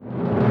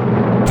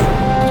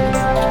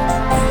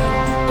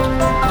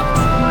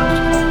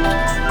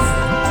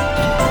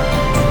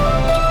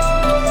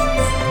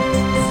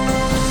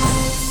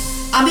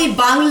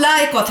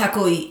বাংলায় কথা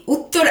কই,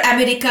 উত্তর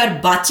আমেরিকার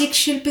বাচিক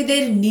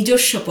শিল্পীদের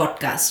নিজস্ব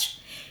পডকাস্ট।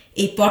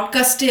 এই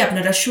পডকাস্টে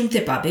আপনারা শুনতে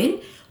পাবেন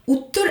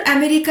উত্তর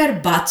আমেরিকার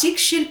বাচিক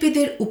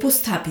শিল্পীদের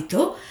উপস্থাপিত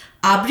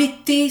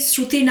আবৃত্তি,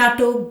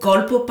 শ্রুতিনাটক,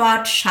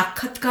 গল্পপাঠ,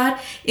 সাক্ষাৎকার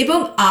এবং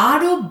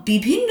আরও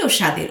বিভিন্ন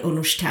স্বাদের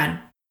অনুষ্ঠান।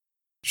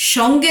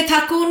 সঙ্গে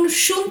থাকুন,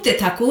 শুনতে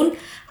থাকুন,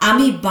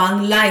 আমি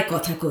বাংলায়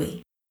কথা কই।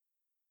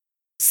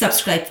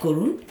 সাবস্ক্রাইব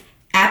করুন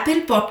Apple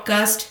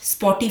podcast,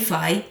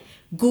 Spotify,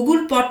 Google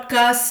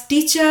podcast,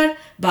 teacher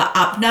বা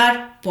আপনার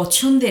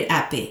পছন্দের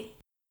অ্যাপে।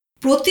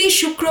 প্রতি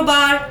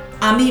শুক্রবার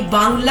আমি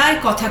বাংলায়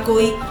কথা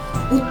কই,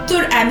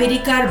 উত্তর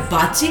আমেরিকার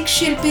বাচিক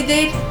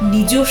শিল্পীদের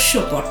নিজস্ব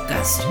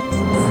পডকাস্ট।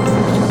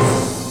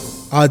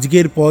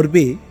 আজকের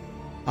পর্বে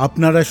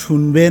আপনারা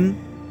শুনবেন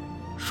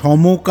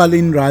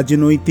সমকালীন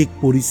রাজনৈতিক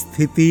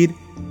পরিস্থিতির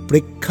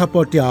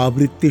প্রেক্ষাপটে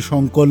আবৃত্তি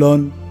সংকলন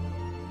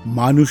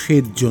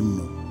মানুষের জন্য।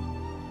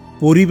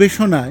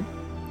 পরিবেশনায়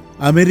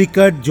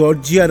আমেরিকার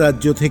জর্জিয়া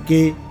রাজ্য থেকে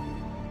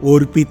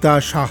অর্পিতা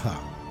সাহা।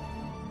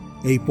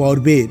 এই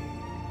পর্বের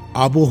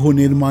আবহ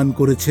নির্মাণ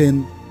করেছেন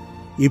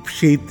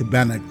ইপসিত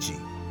ব্যানার্জি।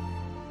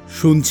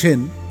 শুনছেন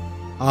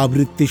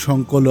আবৃত্তি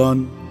সংকলন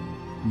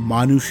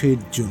মানুষের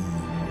জন্য।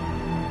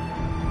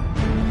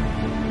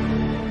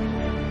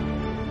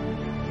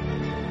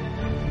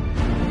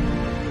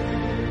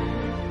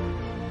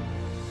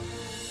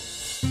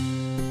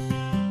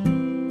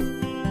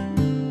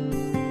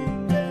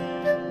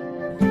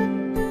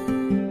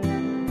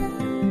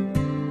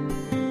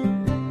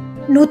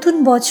 নতুন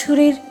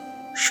বছরের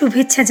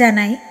শুভেচ্ছা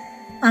জানাই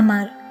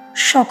আমার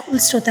সকল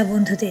শ্রোতা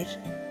বন্ধুদের।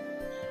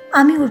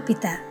 আমি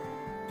অর্পিতা।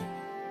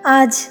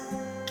 আজ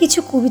কিছু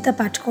কবিতা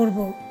পাঠ করব,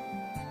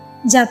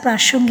 যার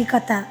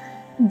প্রাসঙ্গিকতা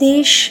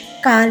দেশ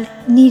কাল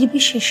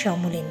নির্বিশেষে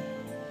অমলিন।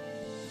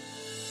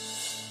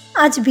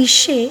 আজ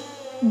বিশ্বে,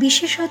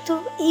 বিশেষত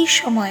এই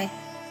সময়,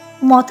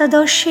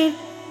 মতাদর্শের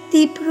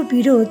তীব্র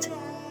বিরোধ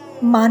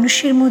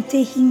মানুষের মধ্যে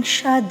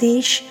হিংসা,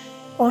 দেশ,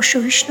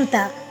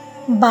 অসহিষ্ণুতা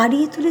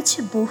বাড়িয়ে তুলেছে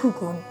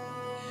বহুগুণ।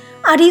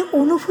 আর এই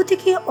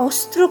অনুভূতিকে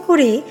অস্ত্র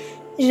করে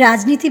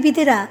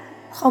রাজনীতিবিদেরা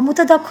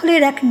ক্ষমতা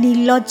দখলের এক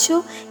নির্লজ্জ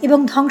এবং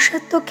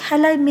ধ্বংসাত্মক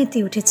খেলায় মেতে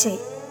উঠেছে।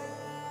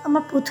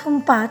 আমার প্রথম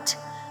পাঠ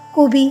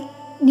কবি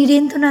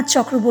নীরেন্দ্রনাথ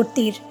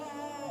চক্রবর্তীর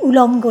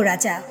উলঙ্গ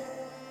রাজা।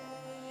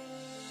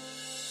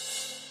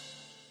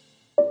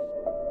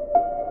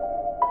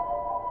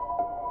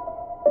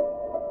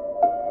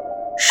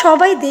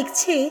 সবাই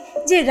দেখছে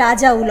যে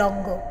রাজা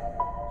উলঙ্গ,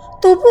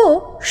 তবুও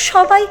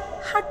সবাই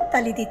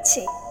হাততালি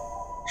দিচ্ছে।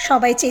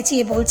 সবাই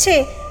চেঁচিয়ে বলছে,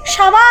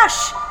 সাবাস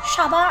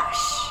সাবাস।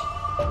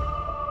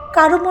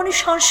 কারো মনে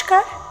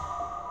সংস্কার,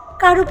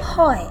 কারো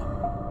ভয়,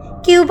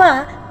 কেউ বা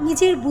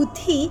নিজের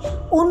বুদ্ধি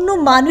অন্য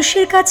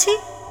মানুষের কাছে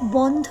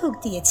বন্ধক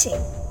দিয়েছে,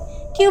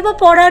 কেউ বা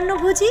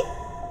পরান্নভোজী,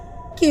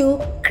 কেউ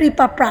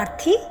কৃপা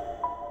প্রার্থী,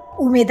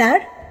 উমেদার,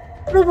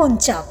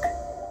 প্রবঞ্চক।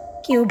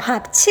 কেউ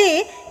ভাবছে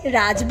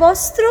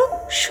রাজবস্ত্র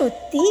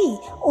সত্যি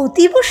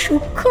অতীব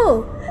সূক্ষ্ম,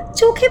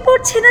 চোখে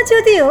পড়ছে না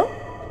যদিও,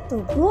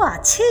 তবুও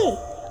আছে,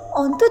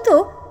 অন্তত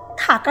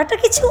থাকাটা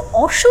কিছু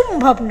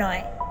অসম্ভব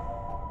নয়।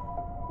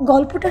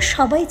 গল্পটা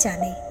সবাই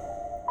জানে,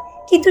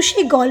 কিন্তু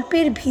সেই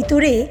গল্পের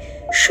ভিতরে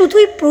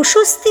শুধুই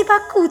প্রশস্তি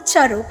বাক্য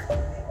উচ্চারক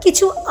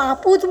কিছু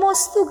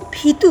আপদমস্তক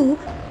ভীতু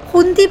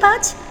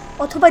ফন্দিবাজ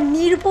অথবা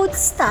নির্বোধ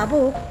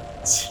স্তাবক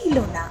ছিল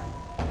না।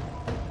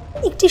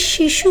 একটি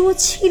শিশুও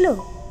ছিল,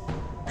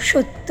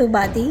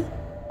 সত্যবাদী,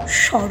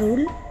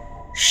 সরল,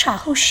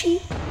 সাহসী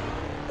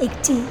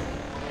একটি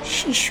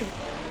শিশু।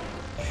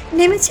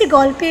 নেমেছে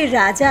গল্পের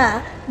রাজা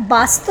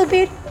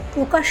বাস্তবের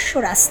প্রকাশ্য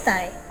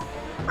রাস্তায়।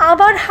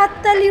 আবার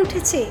হাততালি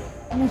উঠেছে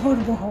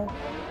মুহুর্মুহ,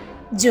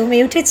 জমে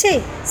উঠেছে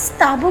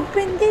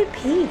স্তাবকবৃন্দের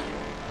ভিড়।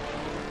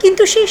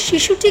 কিন্তু সেই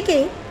শিশুটিকে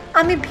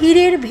আমি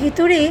ভিড়ের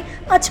ভেতরে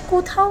আজ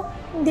কোথাও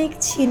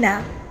দেখছি না।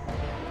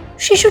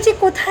 শিশুটি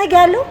কোথায়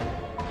গেল?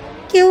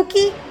 কেউ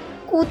কি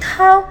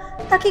কোথাও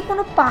তাকে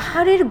কোনো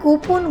পাহাড়ের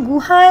গোপন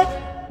গুহায়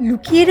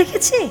লুকিয়ে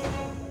রেখেছে?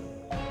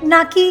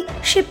 নাকি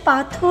সে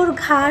পাথর,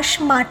 ঘাস,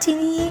 মাটি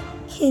নিয়ে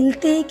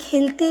খেলতে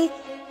খেলতে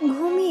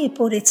ঘুমিয়ে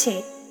পড়েছে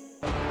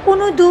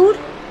কোনো দূর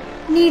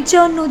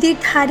নির্জন নদীর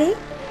ধারে,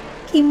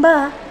 কিংবা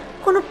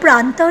কোনো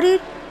প্রান্তরের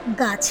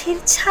গাছের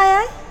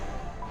ছায়ায়?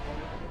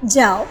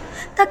 যাও,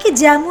 তাকে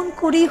যেমন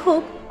করেই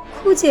হোক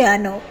খুঁজে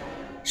আনো।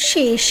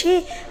 সে এসে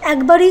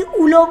একবারই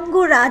উলঙ্গ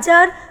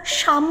রাজার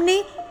সামনে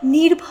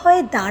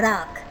নির্ভয়ে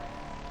দাঁড়াক।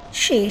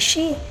 সে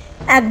এসে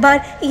একবার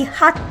এই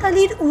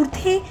হাততালির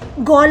ঊর্ধ্বে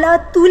গলা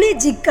তুলে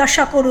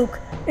জিজ্ঞাসা করুক,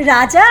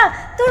 রাজা,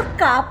 তোর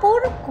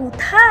কাপড়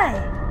কোথায়?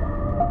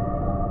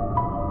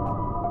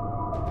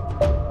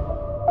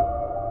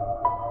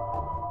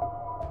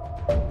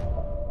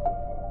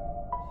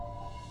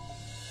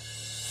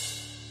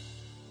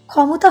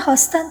 ক্ষমতা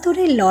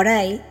হস্তান্তরের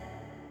লড়াই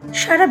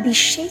সারা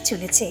বিশ্বেই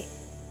চলেছে।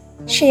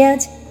 সে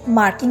আজ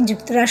মার্কিন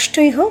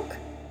যুক্তরাষ্ট্রই হোক,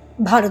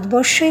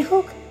 ভারতবর্ষই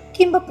হোক,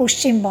 কিংবা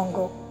পশ্চিমবঙ্গ।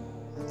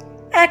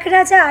 এক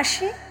রাজা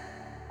আসে,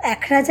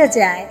 এক রাজা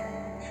যায়,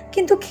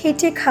 কিন্তু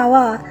খেটে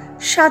খাওয়া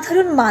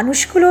সাধারণ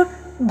মানুষগুলোর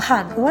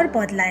ভাগ্য আর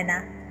বদলায় না।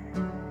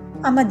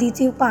 আমার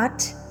দ্বিতীয় পাঠ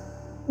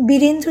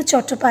বীরেন্দ্র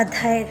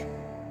চট্টোপাধ্যায়ের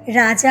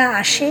রাজা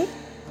আসে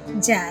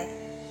যায়।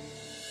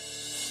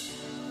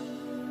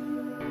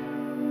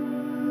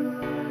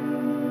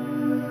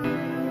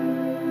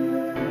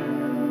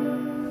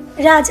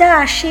 রাজা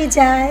আসে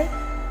যায়,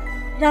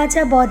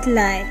 রাজা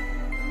বদলায়,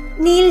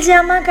 নীল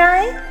জামা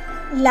গায়,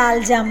 লাল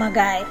জামা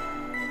গায়।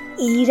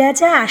 এই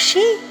রাজা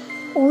আসে,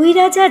 ওই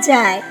রাজা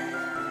যায়,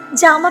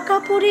 জামা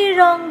কাপড়ের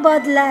রং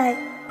বদলায়,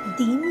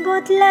 দিন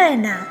বদলায়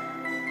না।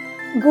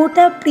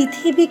 গোটা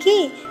পৃথিবীকে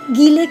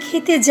গিলে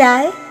খেতে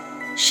যায়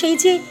সেই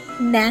যে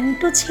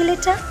ন্যাংটো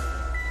ছেলেটা।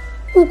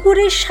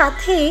 কুকুরের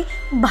সাথে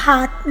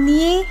ভাত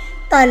নিয়ে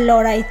তার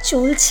লড়াই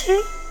চলছে,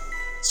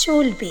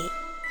 চলবে।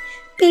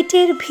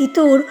 পেটের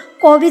ভিতর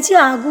কবে যে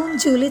আগুন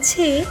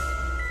জ্বলেছে,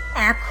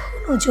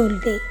 এখনো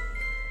জ্বলবে।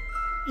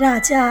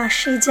 রাজা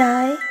আসে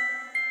যায়,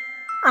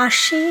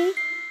 আসে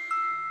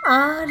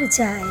আর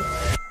যায়।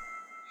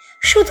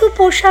 শুধু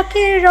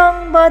পোশাকের রং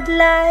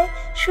বদলায়,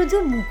 শুধু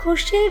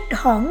মুখোশের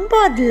ঢং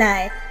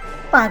বদলায়।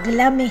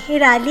 পাগলা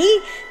মেহের আলী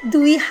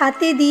দুই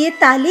হাতে দিয়ে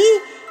তালি,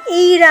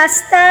 এই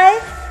রাস্তায়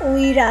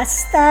ওই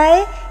রাস্তায়,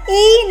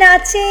 এই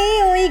নাচে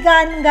ওই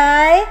গান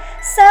গায়।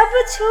 সব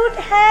ঝুট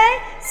হ্যায়,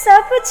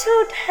 সব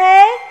ঝুট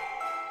হ্যায়,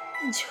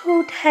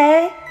 ঝুট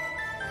হ্যায়,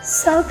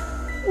 সব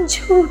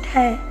ঝুট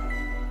হ্যায়।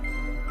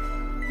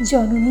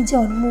 জননী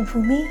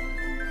জন্মভূমি,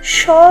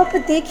 সব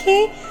দেখে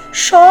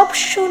সব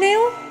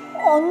শুনেও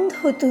অন্ধ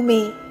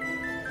তুমি,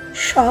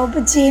 সব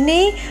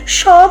জেনে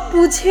সব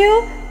বুঝেও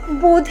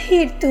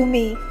বোধের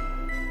তুমি।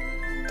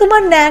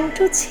 তোমার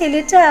ন্যাংটো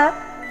ছেলেটা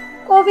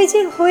কবে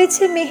যে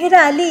হয়েছে মেহের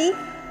আলী,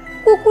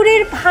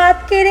 কুকুরের ভাত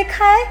কেড়ে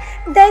খায়,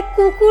 দেয়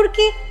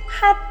কুকুরকে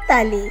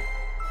হাততালি।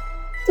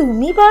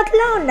 তুমি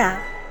বদলাও না,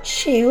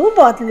 সেও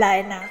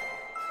বদলায় না,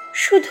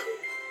 শুধু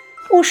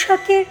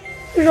পোশাকের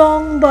রং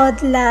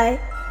বদলায়,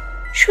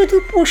 শুধু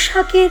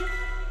পোশাকের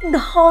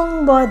ঢং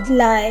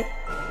বদলায়।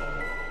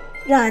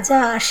 রাজা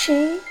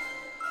আসে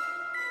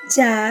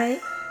যায়,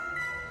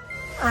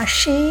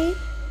 আসে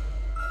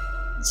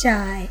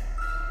যায়।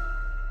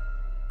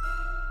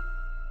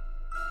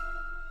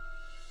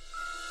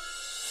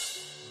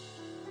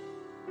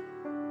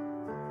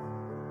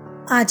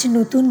 আজ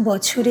নতুন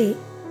বছরে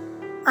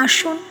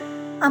আসুন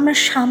আমরা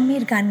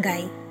সাম্যের গান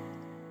গাই,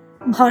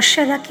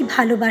 ভরসা রাখি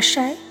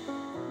ভালোবাসায়,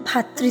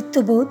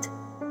 ভ্রাতৃত্ববোধ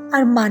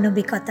আর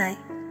মানবিকতায়।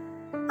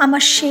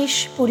 আমার শেষ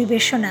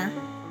পরিবেশনা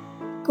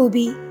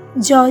কবি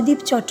জয়দীপ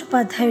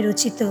চট্টোপাধ্যায়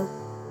রচিত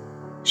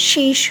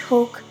শেষ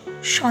হোক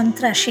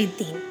সন্ত্রাসের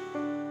দিন।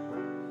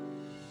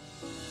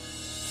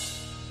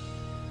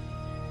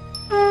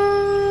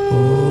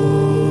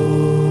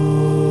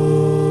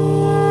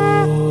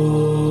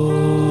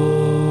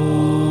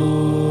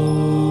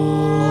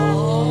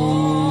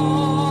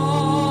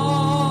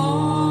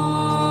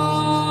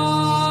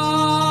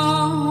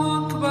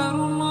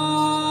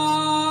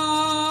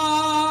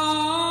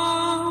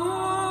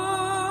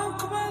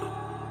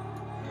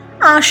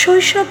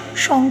 আশৈশব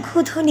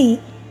শঙ্খধ্বনি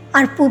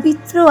আর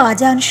পবিত্র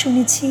আজান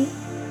শুনেছি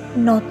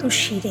নত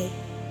শিরে,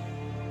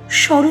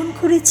 স্মরণ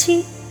করেছি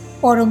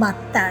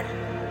পরমাত্মার।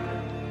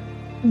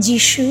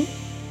 যিশু,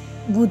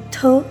 বুদ্ধ,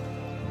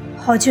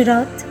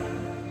 হজরত,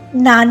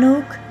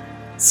 নানক,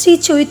 শ্রী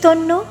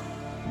চৈতন্য,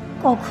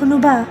 কখনো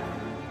বা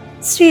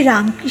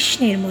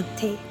শ্রীরামকৃষ্ণের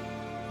মধ্যে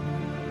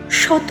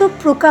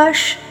শতপ্রকাশ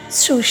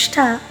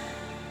স্রষ্টা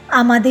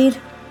আমাদের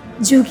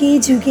যুগে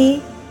যুগে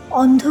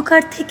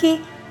অন্ধকার থেকে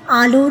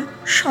আলোর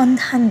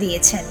সন্ধান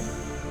দিয়েছেন,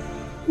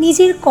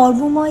 নিজের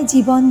কর্মময়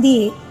জীবন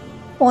দিয়ে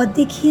পথ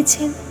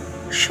দেখিয়েছেন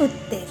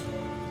সত্যের।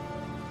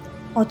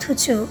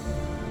 অথচ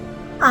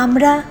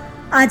আমরা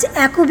আজ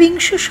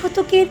একবিংশ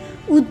শতকের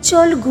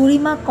উজ্জ্বল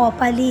গরিমা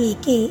কপালে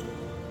এঁকে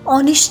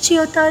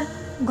অনিশ্চয়তার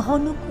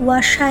ঘন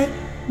কুয়াশায়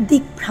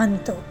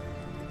দিকভ্রান্ত।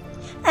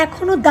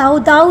 এখনো দাউ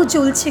দাউ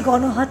জ্বলছে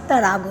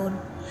গণহত্যার আগুন,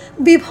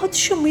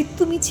 বিভৎস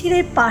মৃত্যু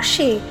মিছিলের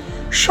পাশে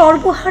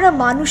সর্বহারা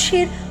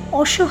মানুষের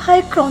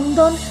অসহায়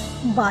ক্রন্দন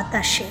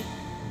বাতাসে।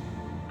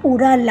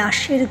 পোড়া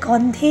লাশের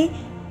গন্ধে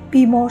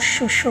বিমর্ষ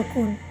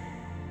শকুন,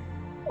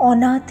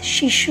 অনাথ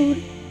শিশুর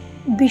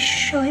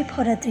বিস্ময়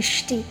ভরা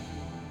দৃষ্টি।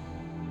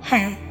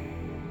 হ্যাঁ,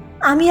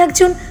 আমি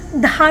একজন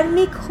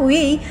ধার্মিক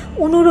হয়েই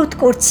অনুরোধ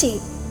করছি,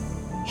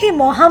 হে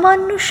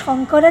মহামান্য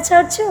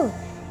শঙ্করাচার্য,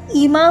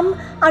 ইমাম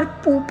আর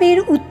পোপের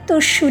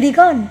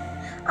উত্তরসূরিগণ,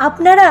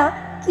 আপনারা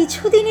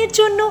কিছুদিনের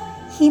জন্য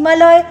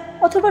হিমালয়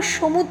অথবা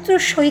সমুদ্র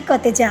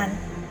সৈকতে যান।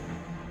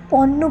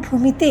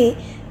 পণ্যভূমিতে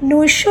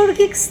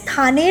নৈসর্গিক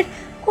স্থানের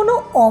কোনো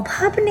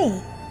অভাব নেই।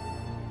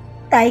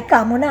 তাই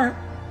কামনা,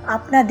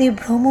 আপনাদের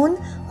ভ্রমণ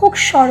হোক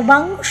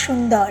সর্বাঙ্গ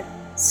সুন্দর,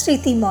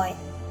 স্মৃতিময়।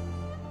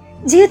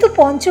 যেহেতু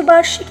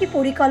পঞ্চবার্ষিকী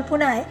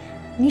পরিকল্পনায়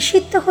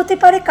নিষিদ্ধ হতে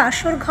পারে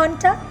কাসর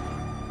ঘণ্টা,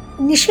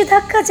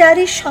 নিষেধাজ্ঞা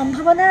জারির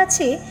সম্ভাবনা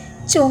আছে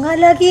চোঙা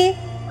লাগিয়ে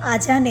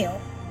আজানেও।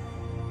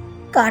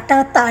 কাটা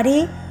তারে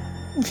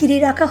ঘিরে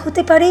রাখা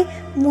হতে পারে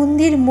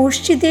মন্দির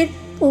মসজিদের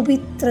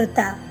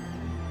পবিত্রতা।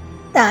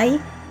 তাই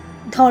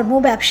ধর্ম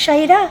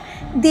ব্যবসায়ীরা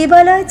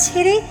দেবালয়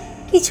ছেড়ে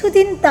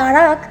কিছুদিন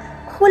দাঁড়াক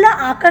খোলা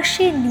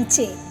আকাশের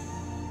নিচে।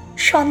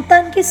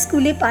 সন্তানকে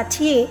স্কুলে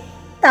পাঠিয়ে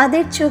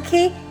তাদের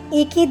চোখে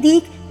একে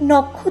দিক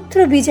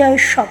নক্ষত্র বিজয়ের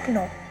স্বপ্ন।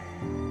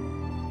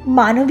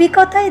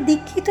 মানবিকতায়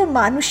দীক্ষিত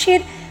মানুষের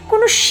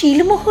কোনো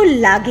শিলমোহর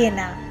লাগে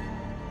না।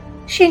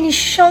 সে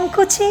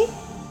নিঃসংকোচে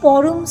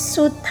পরম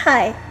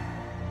শ্রদ্ধায়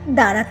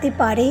দাঁড়াতে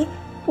পারে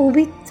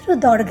পবিত্র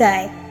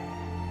দরগায়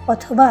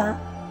অথবা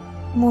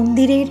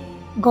মন্দিরের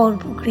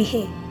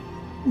গর্ভগৃহে।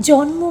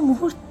 জন্ম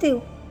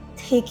মুহূর্তেও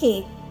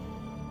থেকে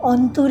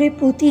অন্তরে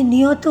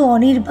প্রতিনিয়ত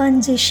অনির্বাণ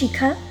যে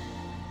শিখা,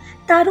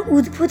 তার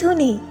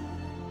উদ্বোধনী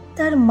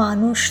তার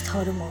মানস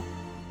ধর্ম।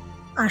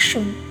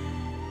 আসুন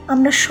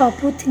আমরা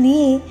শপথ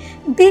নিয়ে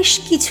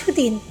বেশ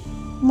কিছুদিন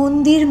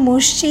মন্দির,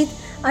 মসজিদ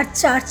আর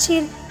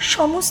চার্চের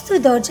সমস্ত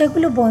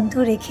দরজাগুলো বন্ধ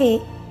রেখে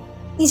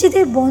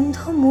নিজেদের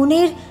বন্ধ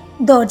মনের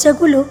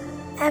দরজাগুলো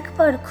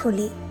একবার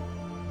খুলি।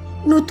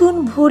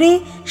 নতুন ভোরে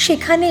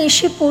সেখানে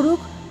এসে পড়ুক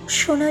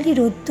সোনালি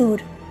রোদ্দুর,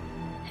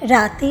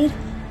 রাতের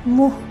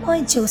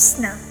মোহময়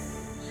জ্যোৎস্না।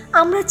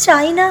 আমরা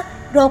চাই না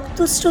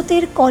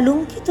রক্তস্রোতের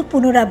কলঙ্কিত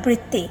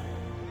পুনরাবৃত্তি।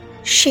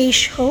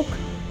 শেষ হোক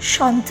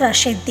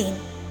সন্ত্রাসের দিন,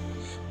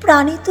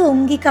 প্রাণিত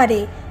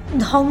অঙ্গীকারে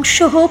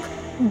ধ্বংস হোক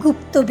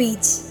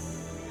গুপ্তবীজ।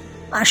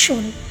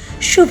 আসুন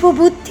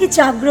শুভবুদ্ধি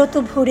জাগ্রত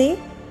ভোরে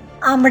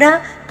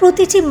আমরা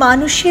প্রতিটি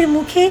মানুষের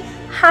মুখে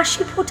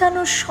হাসি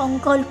ফোটানোর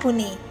সংকল্প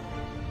নিই।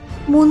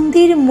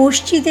 মন্দির,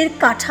 মসজিদের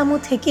কাঠামো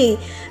থেকে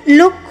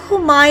লক্ষ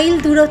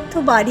মাইল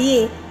দূরত্ব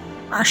বাড়িয়ে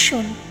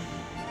আসুন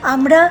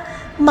আমরা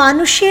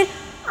মানুষের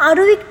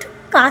আরও একটু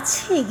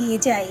কাছে এগিয়ে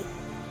যাই।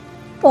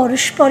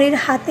 পরস্পরের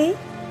হাতে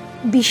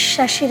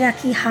বিশ্বাসে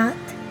রাখি হাত।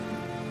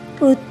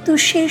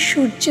 প্রত্যুষের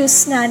সূর্য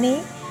স্নানে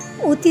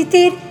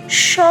অতীতের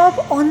সব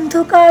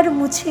অন্ধকার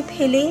মুছে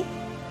ফেলে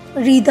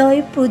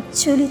হৃদয়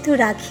প্রজ্বলিত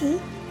রাখি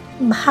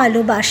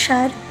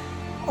ভালোবাসার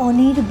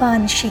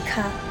অনির্বাণ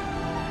শিখা।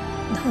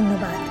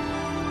 ধন্যবাদ।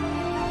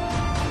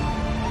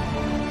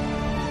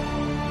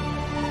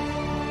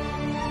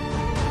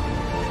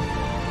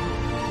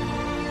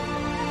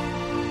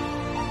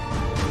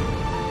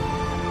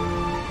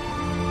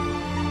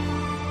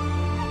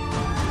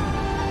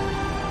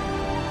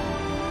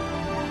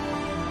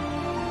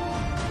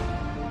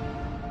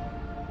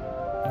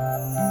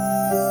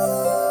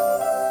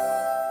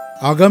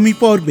 আগামী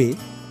পর্বে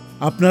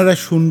আপনারা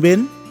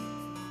শুনবেন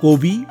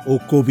কবি ও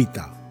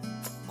কবিতা।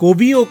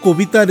 কবি ও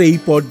কবিতার এই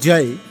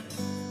পর্যায়ে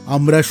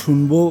আমরা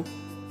শুনব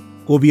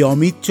কবি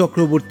অমিত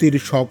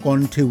চক্রবর্তীর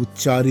স্বকণ্ঠে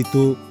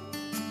উচ্চারিত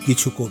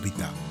কিছু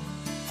কবিতা।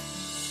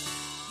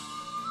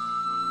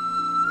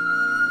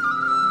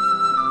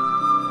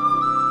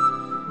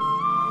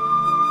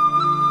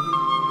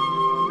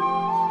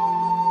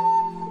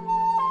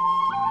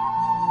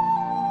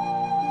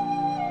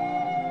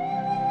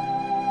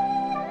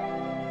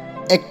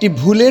 একটি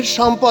ভুলের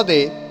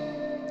সম্পদে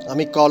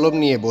আমি কলম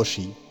নিয়ে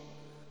বসি।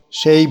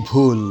 সেই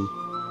ভুল,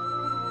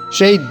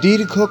 সেই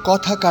দীর্ঘ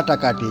কথা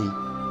কাটাকাটি,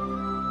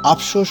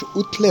 আফসোস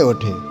উথলে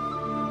ওঠে।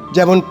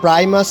 যেমন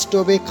প্রাইমার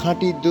স্টোভে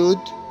খাঁটি দুধ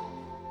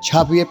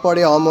ছাপিয়ে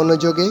পড়ে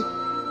অমনোযোগে।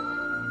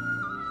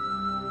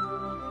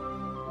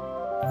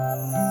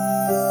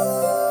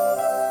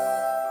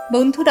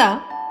 বন্ধুরা,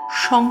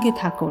 সঙ্গে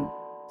থাকুন।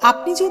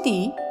 আপনি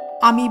যদি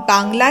আমি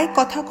বাংলায়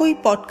কথা কই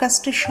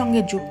পডকাস্টের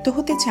সঙ্গে যুক্ত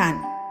হতে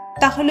চান,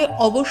 তাহলে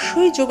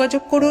অবশ্যই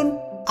যোগাযোগ করুন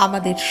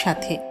আমাদের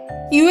সাথে।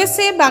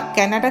 ইউএসএ বা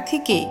কানাডা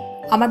থেকে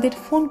আমাদের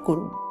ফোন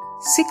করুন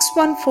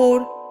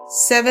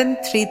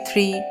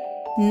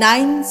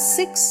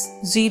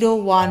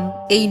 6147339601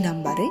 এই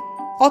নম্বরে,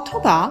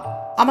 অথবা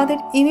আমাদের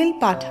ইমেল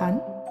পাঠান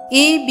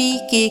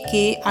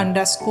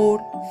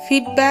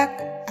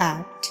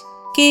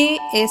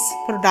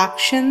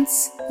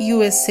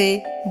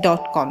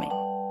abkk_feedback@ksproductionsusa.com এ।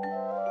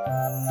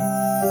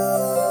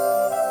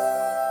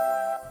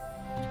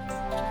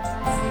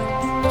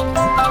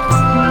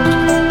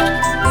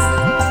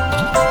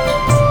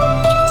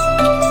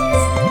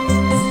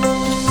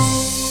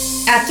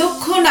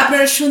 এতক্ষণ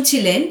আপনারা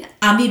শুনছিলেন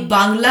আমি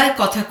বাংলায়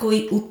কথা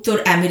কই উত্তর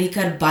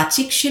আমেরিকার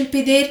বাচিক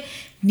শিল্পীদের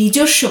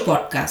নিজস্ব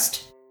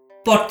পডকাস্ট।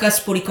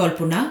 পডকাস্ট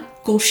পরিকল্পনা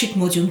কৌশিক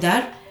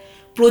মজুমদার,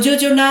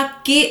 প্রযোজনা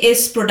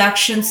KS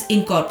প্রোডাকশনস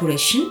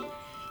ইনকর্পোরেশন,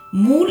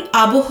 মূল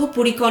আবহ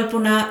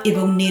পরিকল্পনা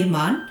এবং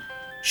নির্মাণ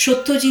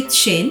সত্যজিৎ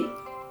সেন।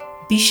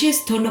 বিশেষ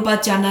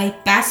ধন্যবাদ জানাই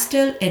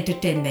প্যাস্টেল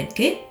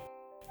এন্টারটেনমেন্টকে।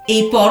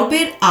 এই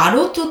পর্বের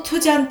আরও তথ্য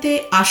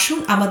জানতে আসুন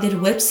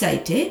আমাদের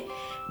ওয়েবসাইটে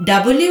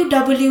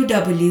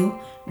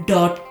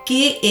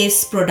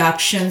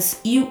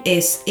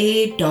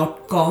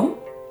www.ksproductionsusa.com।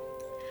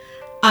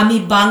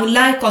 আমি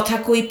বাংলায় কথা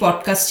কই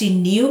পডকাস্টটি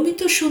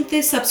নিয়মিত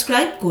শুনতে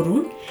সাবস্ক্রাইব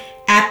করুন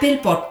Apple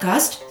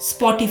podcast,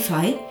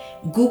 Spotify,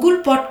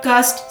 Google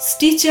podcast,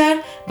 Stitcher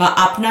বা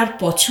আপনার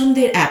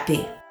পছন্দের অ্যাপে।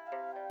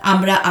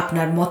 আমরা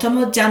আপনার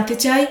মতামত জানতে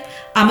চাই।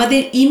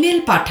 আমাদের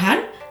ইমেল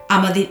পাঠান।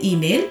 আমাদের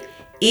ইমেল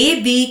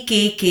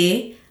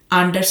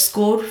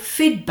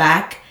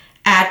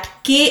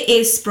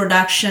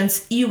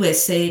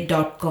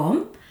abkk_feedback@ksproductionsusa.com।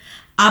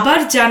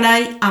 আবার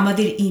জানাই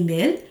আমাদের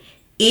ইমেল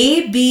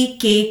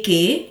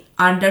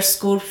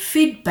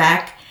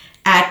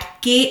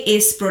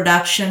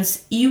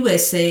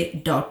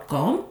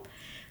abkk_feedback@ksproductionsusa.com।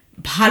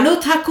 ভালো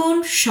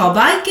থাকুন,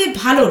 সবাইকে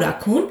ভালো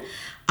রাখুন।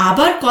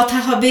 আবার কথা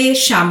হবে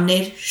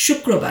সামনের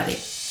শুক্রবারে।